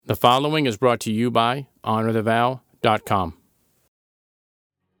The following is brought to you by HonorTheVow.com.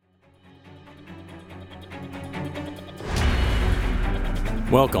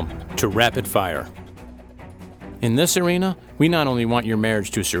 Welcome to Rapid Fire. In this arena, we not only want your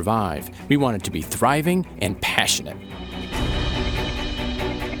marriage to survive, we want it to be thriving and passionate.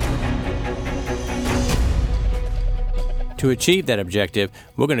 To achieve that objective,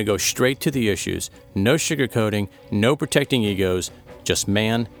 we're going to go straight to the issues. No sugarcoating, no protecting egos, just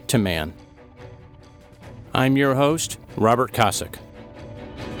man to man. I'm your host, Robert Kosick.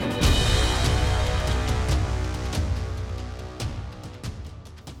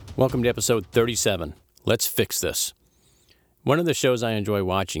 Welcome to episode 37. Let's fix this. One of the shows I enjoy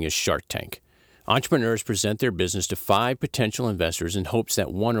watching is Shark Tank. Entrepreneurs present their business to 5 potential investors in hopes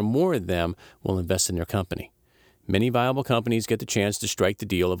that one or more of them will invest in their company. Many viable companies get the chance to strike the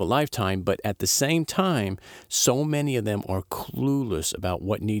deal of a lifetime, but at the same time, so many of them are clueless about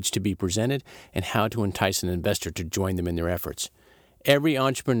what needs to be presented and how to entice an investor to join them in their efforts. Every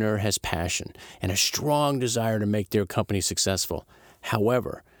entrepreneur has passion and a strong desire to make their company successful.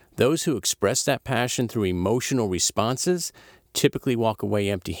 However, those who express that passion through emotional responses typically walk away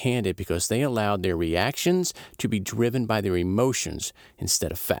empty-handed because they allowed their reactions to be driven by their emotions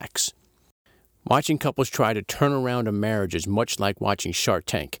instead of facts. Watching couples try to turn around a marriage is much like watching Shark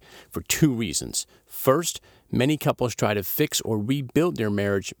Tank for 2 reasons. First, many couples try to fix or rebuild their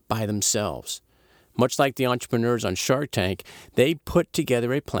marriage by themselves. Much like the entrepreneurs on Shark Tank, they put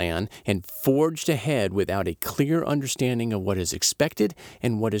together a plan and forged ahead without a clear understanding of what is expected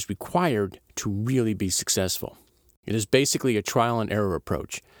and what is required to really be successful. It is basically a trial and error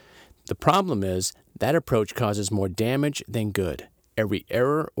approach. The problem is that approach causes more damage than good. Every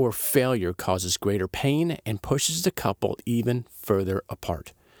error or failure causes greater pain and pushes the couple even further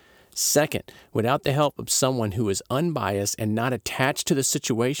apart. Second, without the help of someone who is unbiased and not attached to the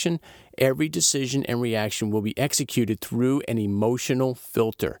situation, every decision and reaction will be executed through an emotional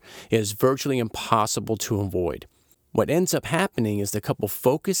filter. It is virtually impossible to avoid. What ends up happening is the couple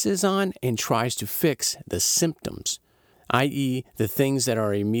focuses on and tries to fix the symptoms, i.e., the things that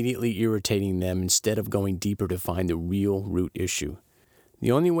are immediately irritating them instead of going deeper to find the real root issue.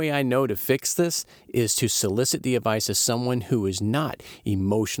 The only way I know to fix this is to solicit the advice of someone who is not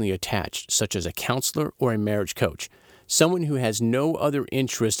emotionally attached, such as a counselor or a marriage coach, someone who has no other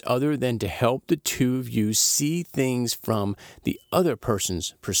interest other than to help the two of you see things from the other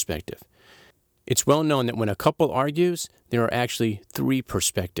person's perspective. It's well known that when a couple argues, there are actually 3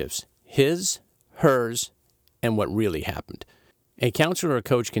 perspectives: his, hers, and what really happened. A counselor or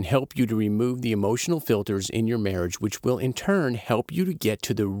coach can help you to remove the emotional filters in your marriage, which will in turn help you to get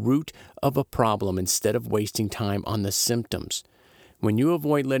to the root of a problem instead of wasting time on the symptoms. When you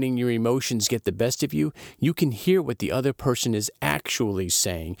avoid letting your emotions get the best of you, you can hear what the other person is actually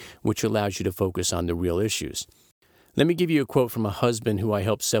saying, which allows you to focus on the real issues. Let me give you a quote from a husband who I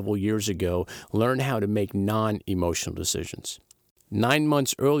helped several years ago learn how to make non-emotional decisions. 9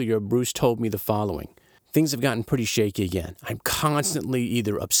 months earlier, Bruce told me the following: "Things have gotten pretty shaky again. I'm constantly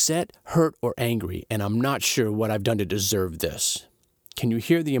either upset, hurt, or angry, and I'm not sure what I've done to deserve this." Can you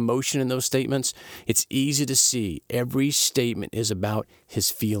hear the emotion in those statements? It's easy to see. Every statement is about his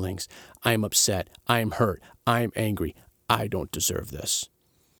feelings. I'm upset. I'm hurt. I'm angry. I don't deserve this.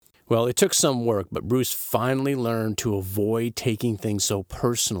 Well, it took some work, but Bruce finally learned to avoid taking things so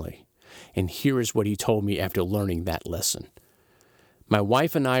personally. And here is what he told me after learning that lesson. "My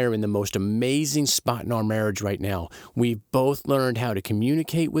wife and I are in the most amazing spot in our marriage right now. We've both learned how to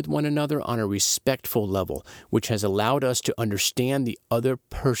communicate with one another on a respectful level, which has allowed us to understand the other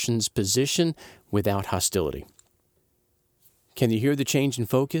person's position without hostility." Can you hear the change in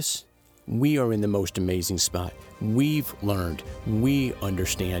focus? We are in the most amazing spot. We've learned. We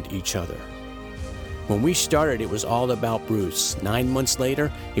understand each other. When we started, it was all about Bruce. 9 months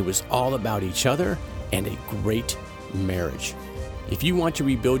later, it was all about each other and a great marriage. If you want to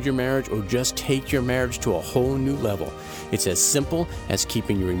rebuild your marriage or just take your marriage to a whole new level, it's as simple as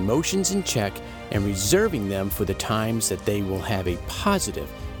keeping your emotions in check and reserving them for the times that they will have a positive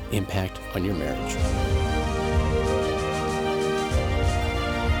impact on your marriage.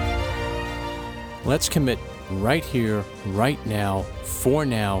 Let's commit right here, right now,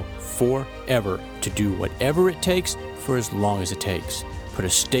 forever, to do whatever it takes for as long as it takes. Put a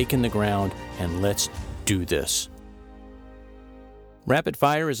stake in the ground and let's do this. Rapid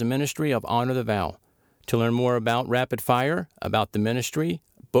Fire is a ministry of Honor the Vow. To learn more about Rapid Fire, about the ministry,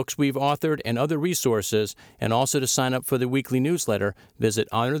 books we've authored, and other resources, and also to sign up for the weekly newsletter, visit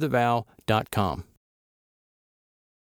HonorTheVow.com.